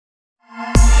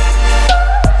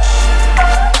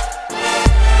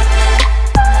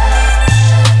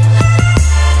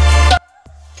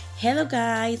Hello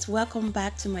guys, welcome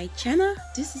back to my channel.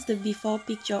 This is the before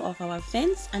picture of our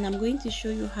fence and I'm going to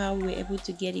show you how we were able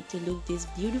to get it to look this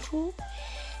beautiful.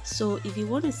 So if you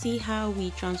want to see how we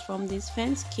transform this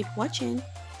fence, keep watching.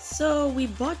 So we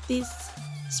bought this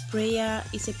sprayer.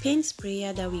 It's a paint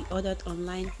sprayer that we ordered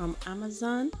online from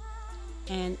Amazon,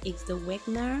 and it's the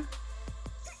Wagner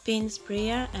paint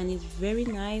sprayer, and it's very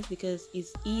nice because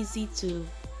it's easy to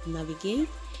navigate,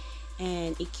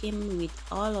 and it came with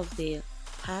all of the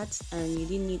parts and you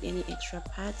didn't need any extra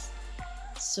parts.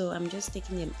 So I'm just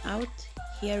taking them out.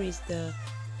 Here is the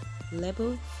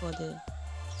label for the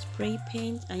spray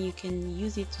paint, and you can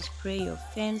use it to spray your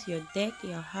fence, your deck,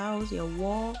 your house, your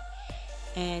wall,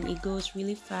 and it goes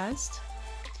really fast.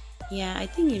 Yeah, I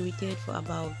think it retailed for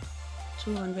about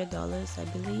 $200, I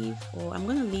believe, or I'm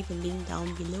gonna leave a link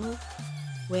down below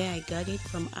where I got it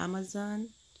from Amazon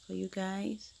for you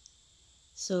guys.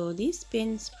 So this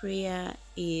paint sprayer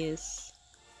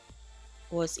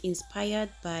was inspired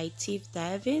by Tiff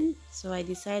Diving, so I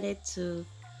decided to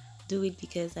do it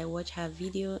because I watched her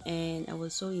video and I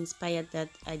was so inspired that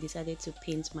I decided to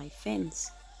paint my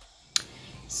fence.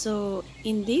 So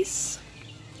in this,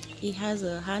 it has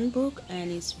a handbook and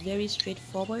it's very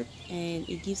straightforward and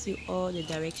it gives you all the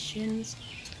directions.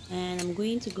 And I'm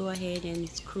going to go ahead and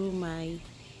screw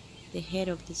the head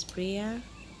of the sprayer,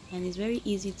 and it's very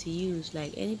easy to use.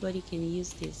 Like anybody can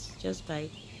use this just by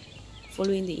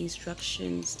following the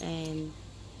instructions, and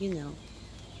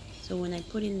so when I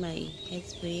put in my head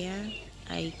sprayer,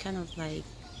 I kind of like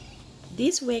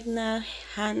this Wagner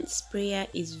hand sprayer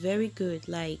is very good.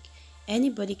 Like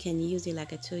anybody can use it.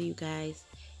 Like I told you guys,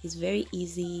 it's very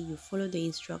easy. You follow the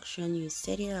instruction, you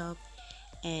set it up,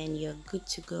 and you're good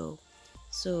to go.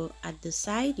 So at the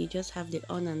side, you just have the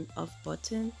on and off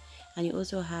button, and you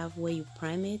also have where you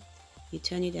prime it. You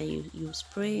turn it and you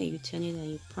spray, and you turn it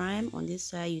and you prime. On this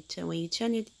side, when you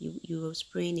turn it, you're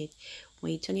spraying it.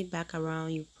 When you turn it back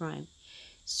around, you prime.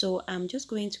 So I'm just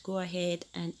going to go ahead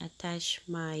and attach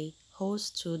my hose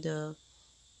to the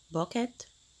bucket,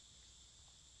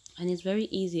 and it's very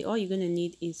easy. All you're gonna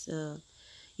need is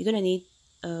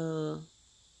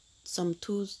some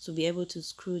tools to be able to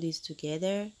screw this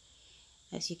together,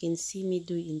 as you can see me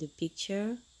do in the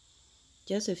picture.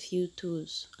 Just a few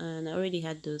tools, and I already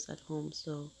had those at home,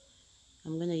 so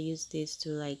I'm gonna use this to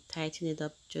like tighten it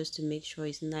up just to make sure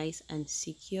it's nice and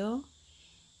secure.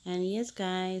 And yes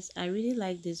guys, I really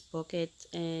like this bucket,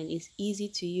 and it's easy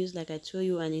to use like I told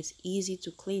you, and it's easy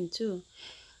to clean too.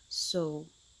 So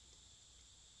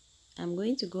I'm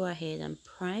going to go ahead and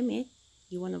prime it.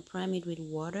 You want to prime it with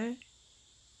water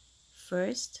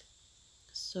first.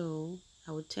 So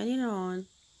I will turn it on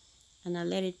and I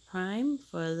let it prime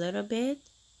for a little bit.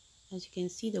 As you can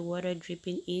see, the water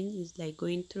dripping in is like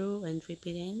going through and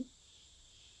dripping in,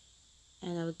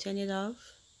 and I will turn it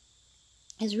off.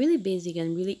 It's really basic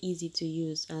and really easy to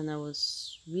use, and I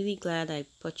was really glad I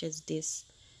purchased this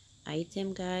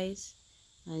item, guys.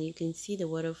 And you can see the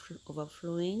water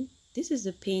overflowing. This is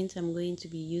the paint I'm going to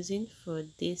be using for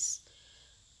this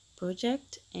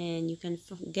project, and you can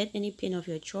get any paint of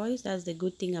your choice. That's the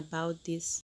good thing about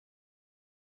this.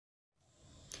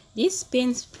 This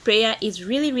paint sprayer is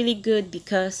really good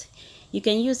because you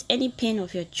can use any paint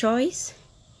of your choice.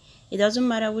 It doesn't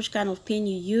matter which kind of paint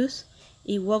you use.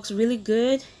 It works really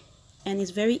good and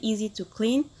it's very easy to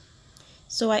clean.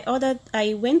 So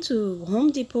I went to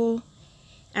Home Depot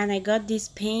and I got this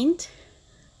paint,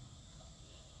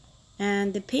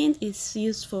 and the paint is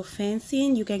used for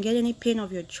fencing. You can get any paint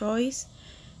of your choice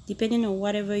depending on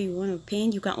whatever you want to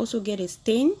paint. You can also get a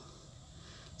stain.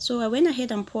 So I went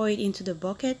ahead and poured it into the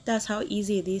bucket. That's how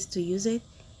easy it is to use it.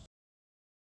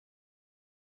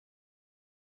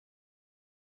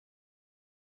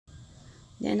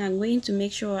 Then I'm going to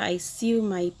make sure I seal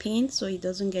my paint so it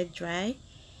doesn't get dry.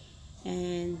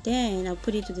 And then I'll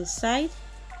put it to the side.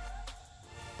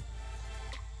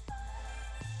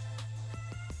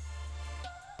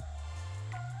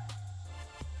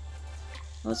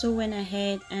 Also went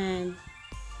ahead and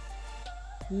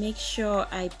make sure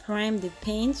I prime the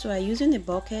paint. So I'm using the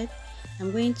bucket.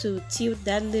 I'm going to tilt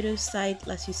that little side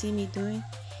as you see me doing.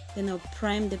 Then I'll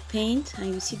prime the paint,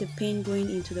 and you see the paint going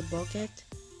into the bucket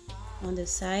on the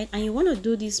side. And you want to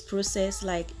do this process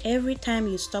like every time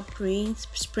you stop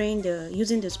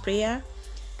using the sprayer,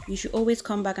 you should always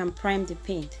come back and prime the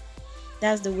paint.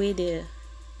 That's the way the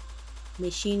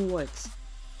machine works.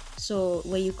 So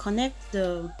when you connect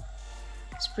the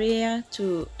sprayer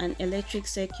to an electric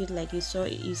circuit like you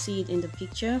see it in the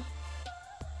picture,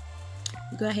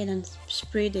 you go ahead and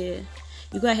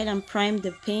prime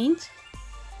the paint,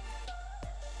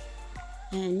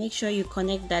 and make sure you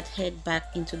connect that head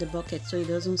back into the bucket so it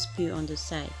doesn't spill on the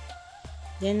side.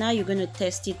 Then now you're going to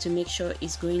test it to make sure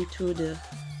it's going through the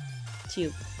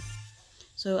tube.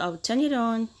 So I'll turn it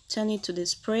on, turn it to the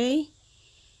spray,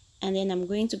 and then I'm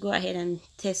going to go ahead and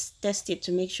test it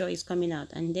to make sure it's coming out.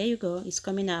 And there you go, it's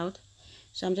coming out.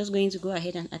 So I'm just going to go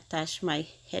ahead and attach my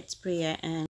head sprayer.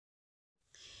 And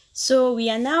so we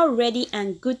are now ready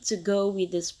and good to go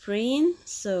with the spraying.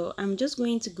 So I'm just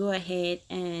going to go ahead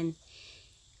and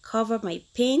cover my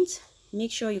paint.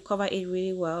 Make sure you cover it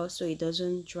really well so it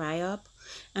doesn't dry up,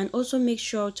 and also make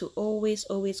sure to always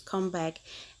come back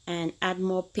and add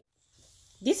more paint.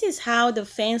 This is how the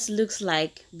fence looks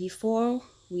like before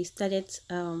we started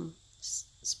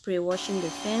spray washing the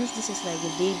fence. This is like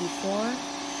the day before,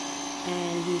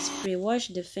 and we spray wash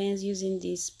the fence using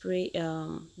this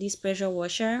this pressure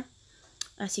washer.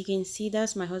 As you can see,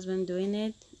 that's my husband doing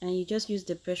it, and you just use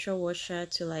the pressure washer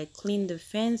to like clean the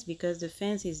fence because the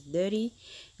fence is dirty.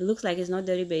 It looks like it's not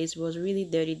dirty, but it was really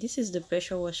dirty. This is the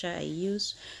pressure washer I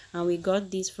use, and we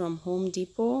got this from Home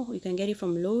Depot. You can get it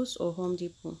from Lowe's or Home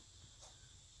Depot.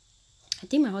 I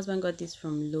think my husband got this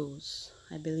from Lowe's,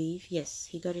 I believe. Yes,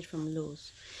 he got it from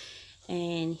Lowe's.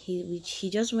 And he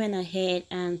just went ahead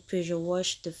and pressure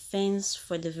washed the fence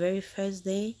for the very first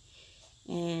day.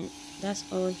 And that's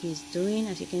all he's doing.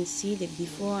 As you can see, the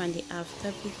before and the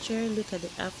after picture. Look at the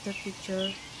after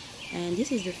picture. And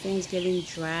this is the fence getting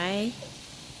dry.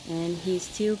 And he's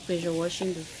still pressure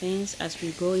washing the fence as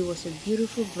we go. It was a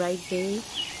beautiful bright day,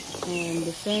 and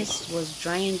the fence was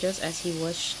drying just as he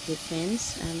washed the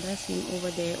fence. And that's him over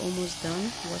there, almost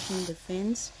done washing the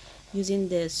fence using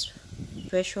this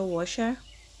pressure washer.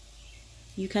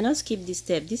 You cannot skip this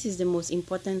step. This is the most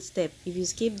important step. If you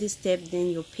skip this step, then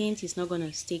your paint is not going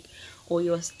to stick, or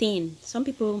your stain. Some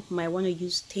people might want to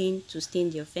use stain to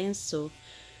stain their fence, so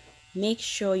make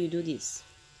sure you do this.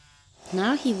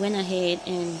 Now he went ahead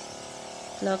and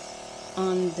plugged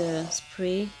on the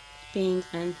spray paint,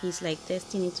 and he's like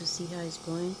testing it to see how it's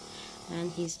going.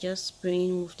 And he's just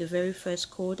spraying with the very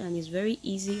first coat, and it's very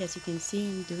easy, as you can see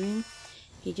him doing.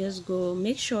 He just go,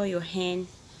 make sure your hand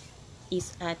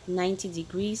is at 90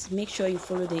 degrees. Make sure you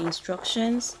follow the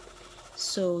instructions.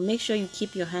 So make sure you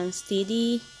keep your hand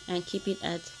steady and keep it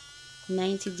at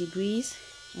 90 degrees.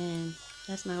 And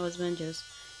that's my husband just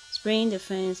spraying the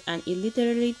fence, and it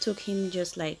literally took him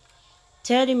just like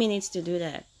 30 minutes to do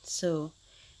that. So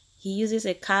he uses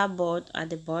a cardboard at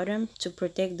the bottom to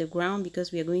protect the ground,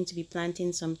 because we are going to be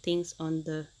planting some things on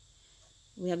the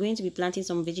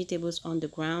some vegetables on the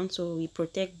ground, so we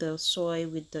protect the soil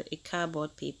with a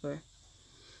cardboard paper.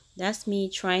 That's me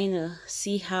trying to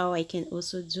see how I can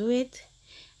also do it,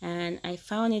 and I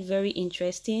found it very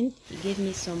interesting. It gave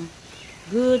me some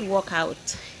good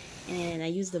workout, and I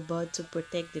used the board to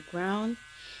protect the ground,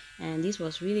 and this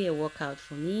was really a workout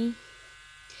for me.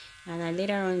 And I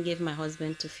later on gave my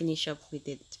husband to finish up with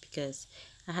it because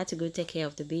I had to go take care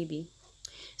of the baby.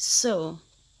 So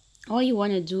all you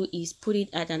want to do is put it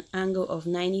at an angle of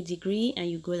 90 degrees, and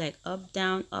you go like up,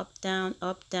 down, up, down,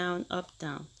 up, down, up,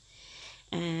 down.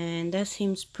 And that's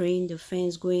him spraying the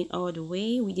fence going all the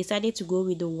way. We decided to go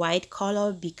with the white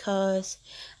color because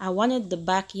I wanted the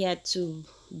backyard to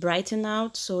brighten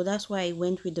out, so that's why I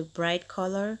went with the bright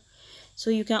color. So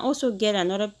you can also get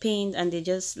another paint, and they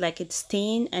just like it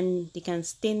stain, and they can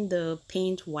stain the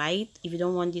paint white. If you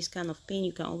don't want this kind of paint,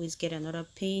 you can always get another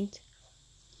paint.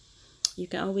 You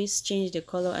can always change the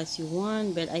color as you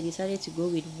want, but I decided to go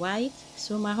with white.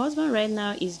 So my husband right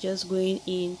now is just going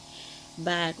in,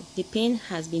 but the paint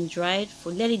has been dried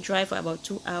for, let it dry for about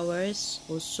 2 hours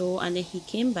or so, and then he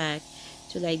came back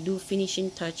to like do finishing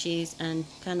touches and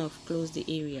kind of close the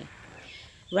area.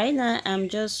 Right now I'm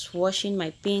just washing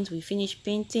my paint. We finished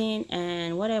painting,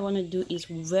 and what I want to do is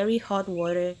very hot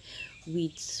water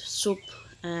with soap,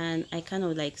 and I kind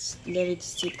of like let it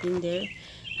sit in there,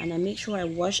 and I make sure I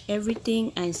wash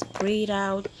everything and spray it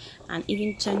out, and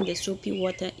even turn the soapy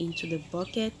water into the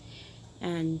bucket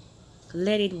and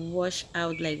let it wash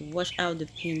out, like wash out the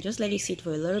paint. Just let it sit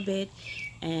for a little bit,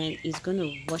 and it's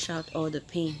gonna wash out all the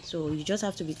paint. So you just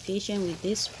have to be patient with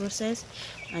this process,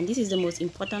 and this is the most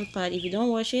important part. If you don't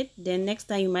wash it, then next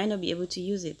time you might not be able to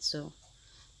use it. So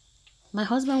my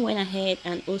husband went ahead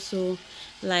and also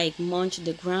like mulched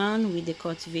the ground with the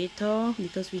cultivator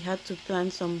because we had to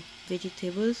plant some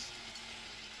vegetables.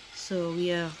 So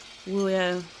we are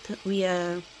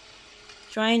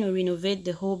trying to renovate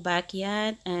the whole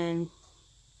backyard, and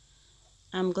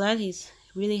I'm glad he's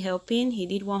really helping. He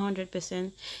did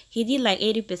 100%. He did like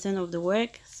 80% of the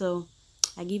work, so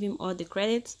I give him all the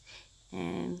credits,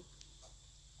 and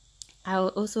I'll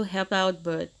also help out,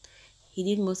 but he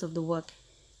did most of the work.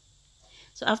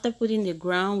 So after putting the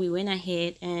ground, we went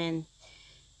ahead and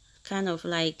kind of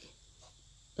like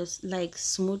like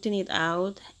smoothing it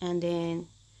out, and then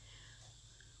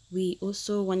we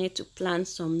also wanted to plant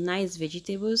some nice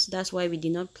vegetables. That's why we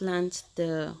did not plant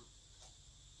the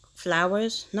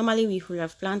flowers. Normally we would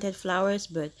have planted flowers,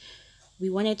 but we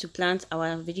wanted to plant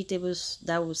our vegetables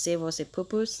that will serve us a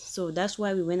purpose. So that's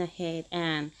why we went ahead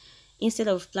and instead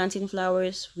of planting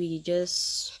flowers, we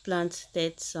just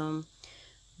planted some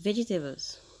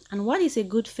vegetables. And what is a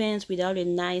good fence without a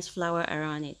nice flower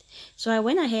around it? So I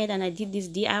went ahead and I did this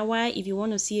DIY. If you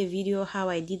want to see a video how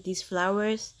I did these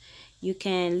flowers, you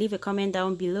can leave a comment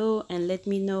down below and let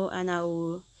me know, and I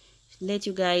will let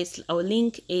you guys, I'll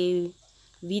link a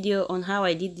video on how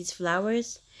I did these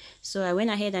flowers. So I went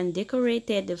ahead and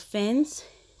decorated the fence.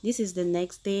 This is the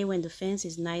next day when the fence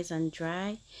is nice and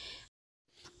dry.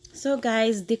 So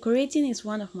guys, decorating is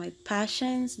one of my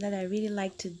passions that I really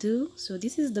like to do. So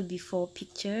this is the before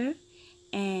picture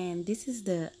and this is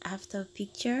the after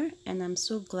picture, and I'm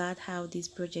so glad how this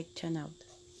project turned out.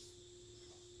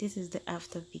 This is the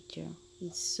after picture.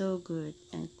 It's so good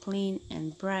and clean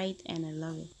and bright, and I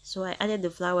love it. So I added the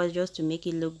flowers just to make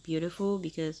it look beautiful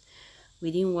because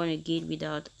we didn't want a gate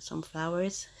without some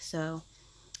flowers. So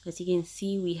as you can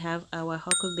see, we have our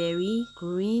huckleberry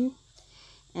green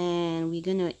and we're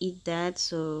gonna eat that,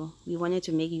 so we wanted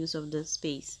to make use of the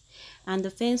space. And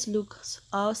the fence looks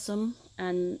awesome,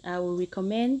 and I will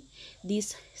recommend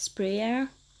this sprayer.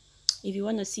 If you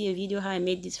want to see a video how I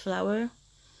made this flower,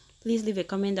 please leave a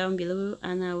comment down below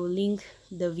and I will link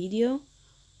the video.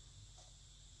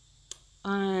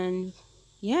 And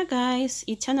yeah guys,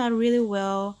 it turned out really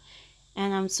well,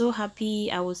 and I'm so happy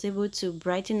I was able to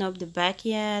brighten up the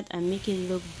backyard and make it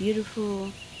look beautiful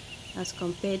as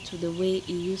compared to the way it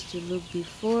used to look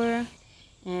before.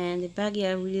 And the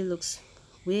backyard really looks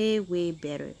way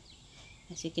better.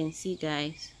 As you can see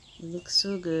guys, it looks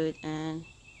so good, and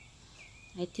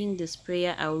I think the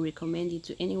sprayer, I will recommend it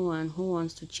to anyone who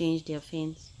wants to change their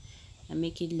fence and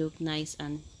make it look nice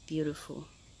and beautiful.